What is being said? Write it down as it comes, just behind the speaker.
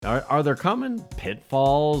Are there common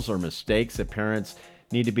pitfalls or mistakes that parents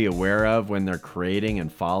need to be aware of when they're creating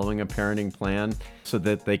and following a parenting plan so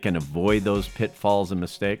that they can avoid those pitfalls and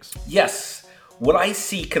mistakes? Yes. What I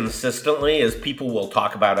see consistently is people will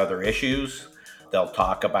talk about other issues. They'll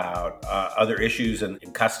talk about other issues in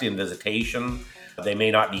custody and visitation. They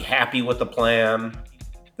may not be happy with the plan.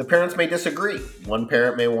 The parents may disagree. One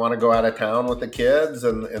parent may want to go out of town with the kids,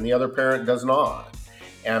 and the other parent does not.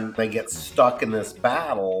 And they get stuck in this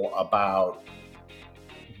battle about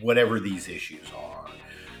whatever these issues are.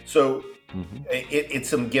 So it's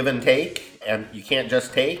some give and take, and you can't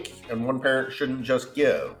just take, and one parent shouldn't just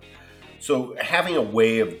give. So having a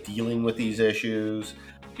way of dealing with these issues,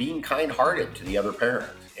 being kind-hearted to the other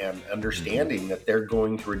parent, and understanding that they're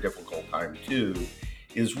going through a difficult time too,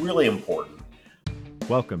 is really important.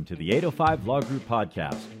 Welcome to the 805 Law Group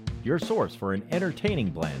Podcast, your source for an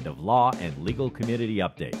entertaining blend of law and legal community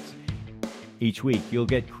updates. Each week, you'll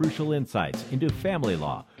get crucial insights into family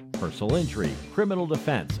law, personal injury, criminal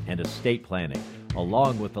defense, and estate planning,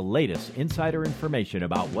 along with the latest insider information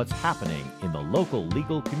about what's happening in the local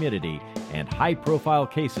legal community and high-profile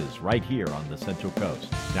cases right here on the Central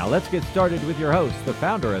Coast. Now let's get started with your host, the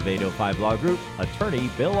founder of 805 Law Group,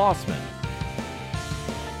 attorney Bill Osman.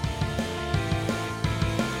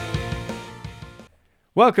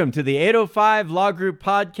 Welcome to the 805 Law Group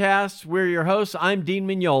Podcast. We're your hosts. I'm Dean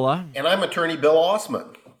Mignola. And I'm attorney Bill Osman.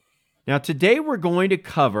 Now, today we're going to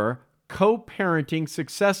cover co-parenting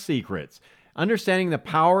success secrets, understanding the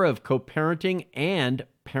power of co-parenting and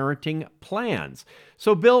parenting plans.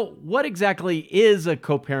 So, Bill, what exactly is a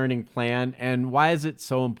co-parenting plan and why is it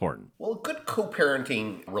so important? Well, a good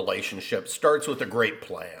co-parenting relationship starts with a great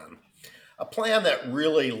plan. A plan that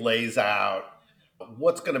really lays out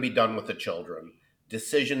what's going to be done with the children,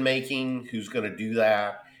 decision-making, who's going to do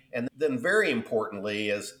that, and then very importantly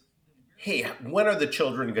is, hey, when are the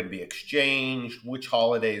children going to be exchanged? Which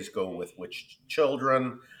holidays go with which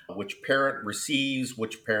children? Which parent receives?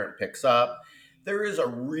 Which parent picks up? There is a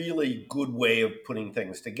really good way of putting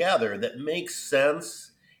things together that makes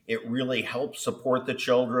sense. It really helps support the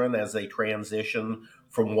children as they transition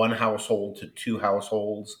from one household to two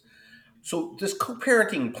households. So this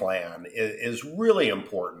co-parenting plan is really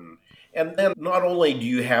important. And then not only do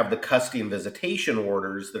you have the custody and visitation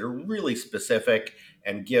orders that are really specific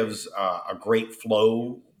and gives a great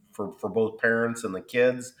flow for both parents and the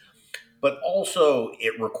kids, but also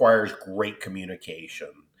it requires great communication.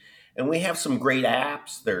 And we have some great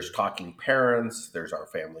apps. There's Talking Parents, there's our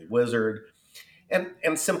Family Wizard,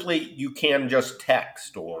 and simply you can just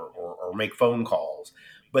text or make phone calls.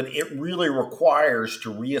 But it really requires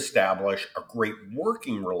to reestablish a great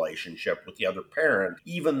working relationship with the other parent,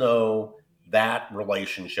 even though that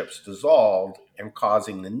relationship's dissolved and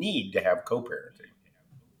causing the need to have co-parenting.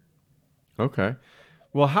 Okay.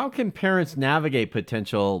 Well, how can parents navigate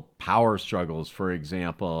potential power struggles, for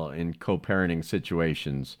example, in co-parenting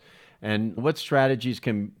situations? And what strategies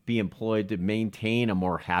can be employed to maintain a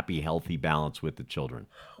more happy, healthy balance with the children?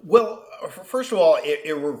 Well, first of all,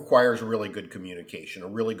 it requires really good communication, a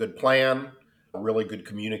really good plan, a really good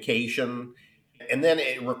communication, and then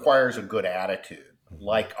it requires a good attitude.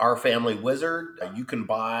 Like our Family Wizard, you can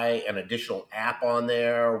buy an additional app on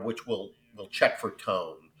there which will check for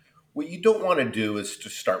tone. What you don't want to do is to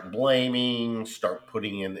start blaming, start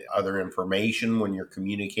putting in other information when you're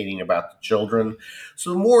communicating about the children.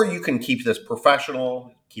 So the more you can keep this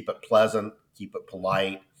professional, keep it pleasant, keep it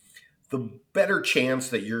polite, the better chance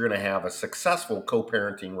that you're going to have a successful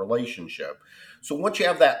co-parenting relationship. So once you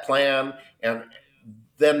have that plan, and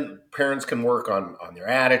then parents can work on their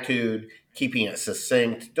attitude, keeping it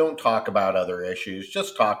succinct. Don't talk about other issues.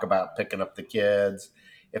 Just talk about picking up the kids.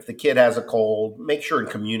 If the kid has a cold, make sure and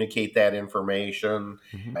communicate that information.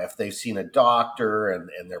 If they've seen a doctor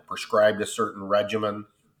and they're prescribed a certain regimen,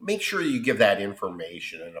 make sure you give that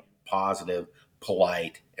information in a positive,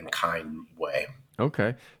 polite, and kind way.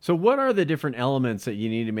 Okay. So what are the different elements that you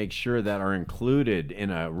need to make sure that are included in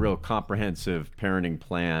a real comprehensive parenting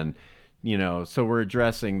plan? So we're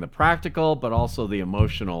addressing the practical, but also the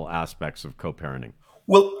emotional aspects of co-parenting.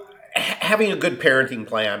 Well, having a good parenting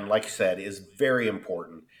plan, like I said, is very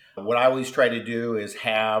important. What I always try to do is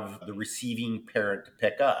have the receiving parent to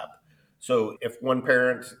pick up. So if one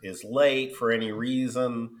parent is late for any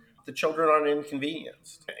reason, the children aren't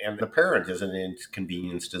inconvenienced and the parent isn't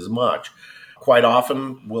inconvenienced as much. Quite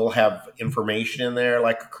often we'll have information in there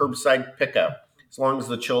like a curbside pickup. As long as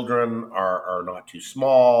the children are not too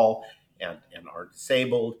small and are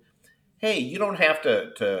disabled, hey, you don't have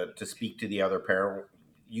to speak to the other parent.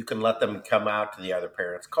 You can let them come out to the other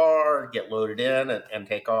parent's car, get loaded in, and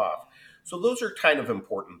take off. So those are kind of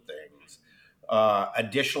important things.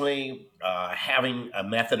 Additionally, having a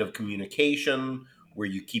method of communication where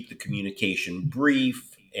you keep the communication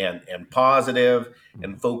brief and positive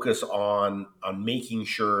and focus on making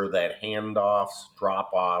sure that handoffs,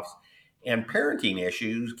 drop-offs, and parenting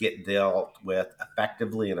issues get dealt with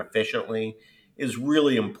effectively and efficiently is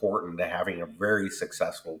really important to having a very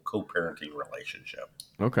successful co-parenting relationship.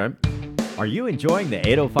 Okay. Are you enjoying the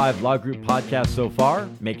 805 Law Group podcast so far?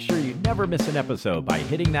 Make sure you never miss an episode by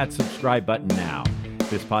hitting that subscribe button now.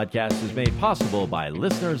 This podcast is made possible by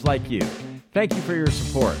listeners like you. Thank you for your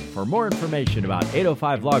support. For more information about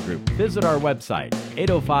 805 Law Group, visit our website,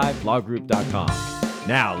 805lawgroup.com.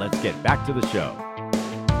 Now, let's get back to the show.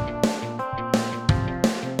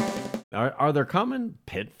 Are there common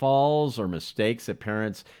pitfalls or mistakes that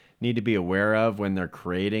parents need to be aware of when they're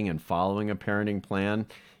creating and following a parenting plan,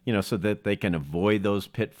 so that they can avoid those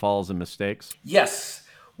pitfalls and mistakes? Yes.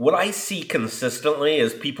 What I see consistently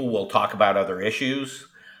is people will talk about other issues.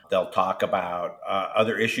 They'll talk about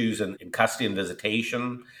other issues in custody and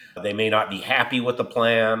visitation. They may not be happy with the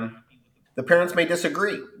plan. The parents may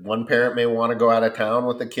disagree. One parent may want to go out of town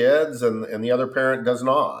with the kids and the other parent does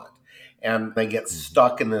not. And they get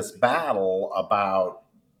stuck in this battle about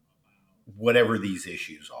whatever these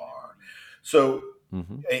issues are. So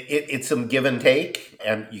it's some give and take,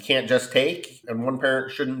 and you can't just take, and one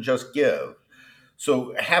parent shouldn't just give.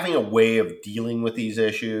 So having a way of dealing with these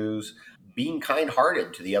issues, being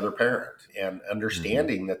kind-hearted to the other parent and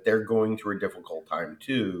understanding that they're going through a difficult time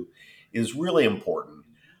too is really important.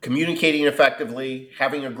 Communicating effectively,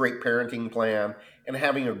 having a great parenting plan, and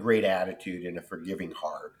having a great attitude and a forgiving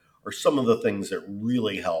heart are some of the things that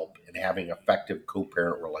really help in having an effective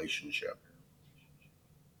co-parent relationship.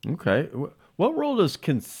 Okay. What role does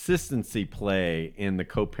consistency play in the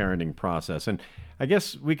co-parenting process? And I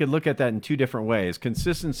guess we could look at that in two different ways.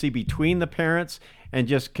 Consistency between the parents and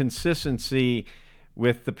just consistency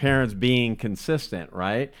with the parents being consistent,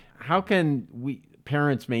 right? How can we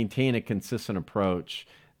parents maintain a consistent approach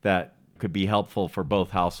that could be helpful for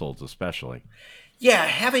both households, especially? Yeah,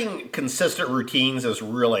 having consistent routines is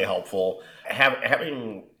really helpful.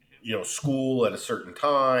 Having school at a certain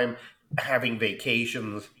time, having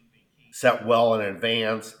vacations set well in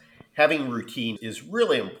advance, having routine is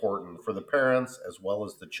really important for the parents as well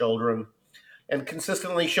as the children. And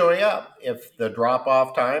consistently showing up. If the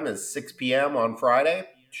drop-off time is 6 p.m. on Friday,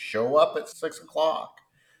 show up at 6 o'clock.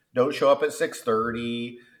 Don't show up at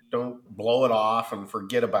 6:30. Don't blow it off and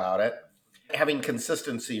forget about it. Having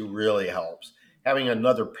consistency really helps. Having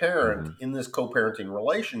another parent in this co-parenting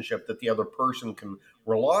relationship that the other person can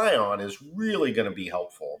rely on is really going to be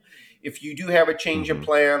helpful. If you do have a change of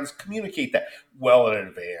plans, communicate that well in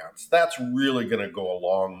advance. That's really going to go a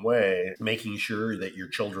long way, making sure that your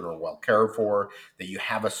children are well cared for, that you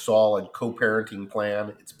have a solid co-parenting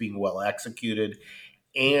plan, it's being well executed,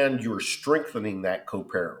 and you're strengthening that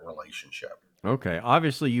co-parent relationship. Okay.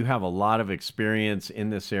 Obviously, you have a lot of experience in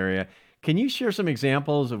this area. Can you share some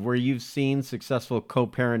examples of where you've seen successful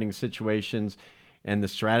co-parenting situations and the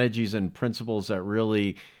strategies and principles that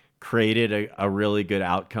really created a really good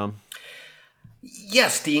outcome?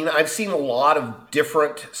 Yes, Dean, I've seen a lot of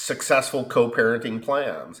different successful co-parenting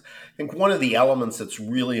plans. I think one of the elements that's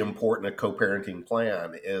really important in a co-parenting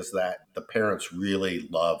plan is that the parents really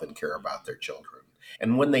love and care about their children.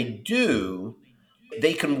 And when they do,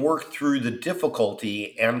 they can work through the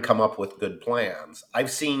difficulty and come up with good plans.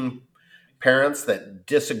 I've seen parents that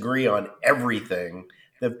disagree on everything,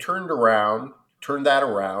 they've turned that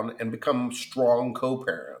around, and become strong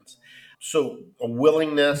co-parents. So a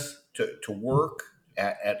willingness to work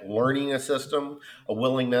at learning a system, a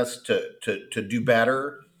willingness to do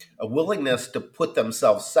better, a willingness to put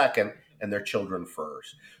themselves second and their children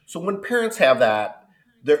first. So when parents have that,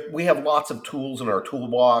 we have lots of tools in our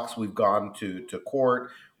toolbox. We've gone to court.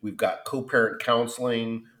 We've got co-parent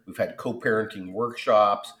counseling. We've had co-parenting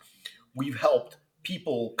workshops. We've helped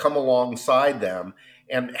people come alongside them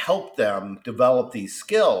and help them develop these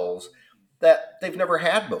skills that they've never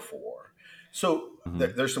had before. So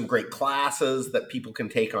there's some great classes that people can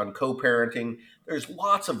take on co-parenting. There's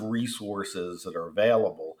lots of resources that are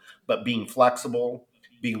available, but being flexible,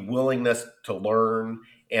 being willingness to learn,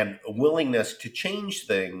 and a willingness to change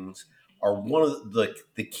things are one of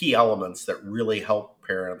the key elements that really help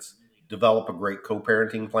parents develop a great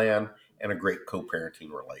co-parenting plan and a great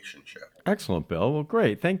co-parenting relationship. Excellent, Bill. Well,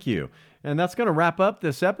 great. Thank you. And that's going to wrap up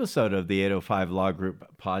this episode of the 805 Law Group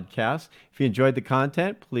podcast. If you enjoyed the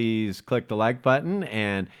content, please click the like button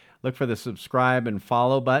and look for the subscribe and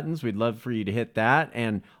follow buttons. We'd love for you to hit that.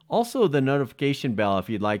 And also the notification bell if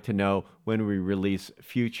you'd like to know when we release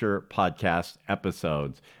future podcast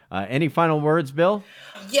episodes. Any final words, Bill?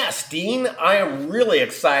 Yes, Dean, I am really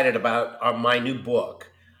excited about my new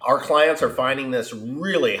book. Our clients are finding this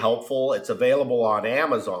really helpful. It's available on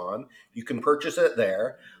Amazon. You can purchase it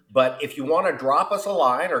there. But if you want to drop us a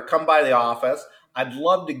line or come by the office, I'd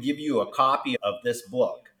love to give you a copy of this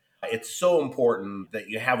book. It's so important that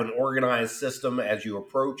you have an organized system as you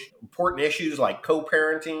approach important issues like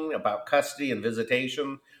co-parenting, about custody and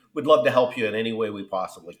visitation. We'd love to help you in any way we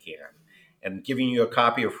possibly can. And giving you a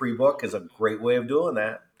copy of free book is a great way of doing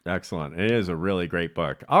that. Excellent. It is a really great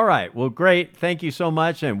book. All right. Well, great. Thank you so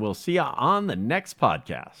much, and we'll see you on the next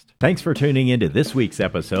podcast. Thanks for tuning into this week's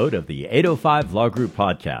episode of the 805 Law Group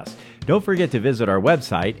Podcast. Don't forget to visit our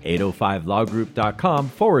website,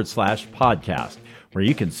 805lawgroup.com/podcast, where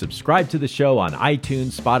you can subscribe to the show on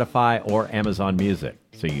iTunes, Spotify, or Amazon Music,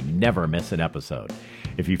 so you never miss an episode.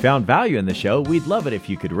 If you found value in the show, we'd love it if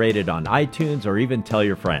you could rate it on iTunes or even tell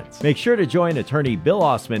your friends. Make sure to join attorney Bill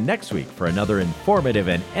Osman next week for another informative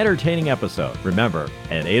and entertaining episode. Remember,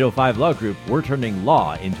 at 805 Law Group, we're turning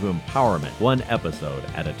law into empowerment, one episode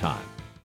at a time.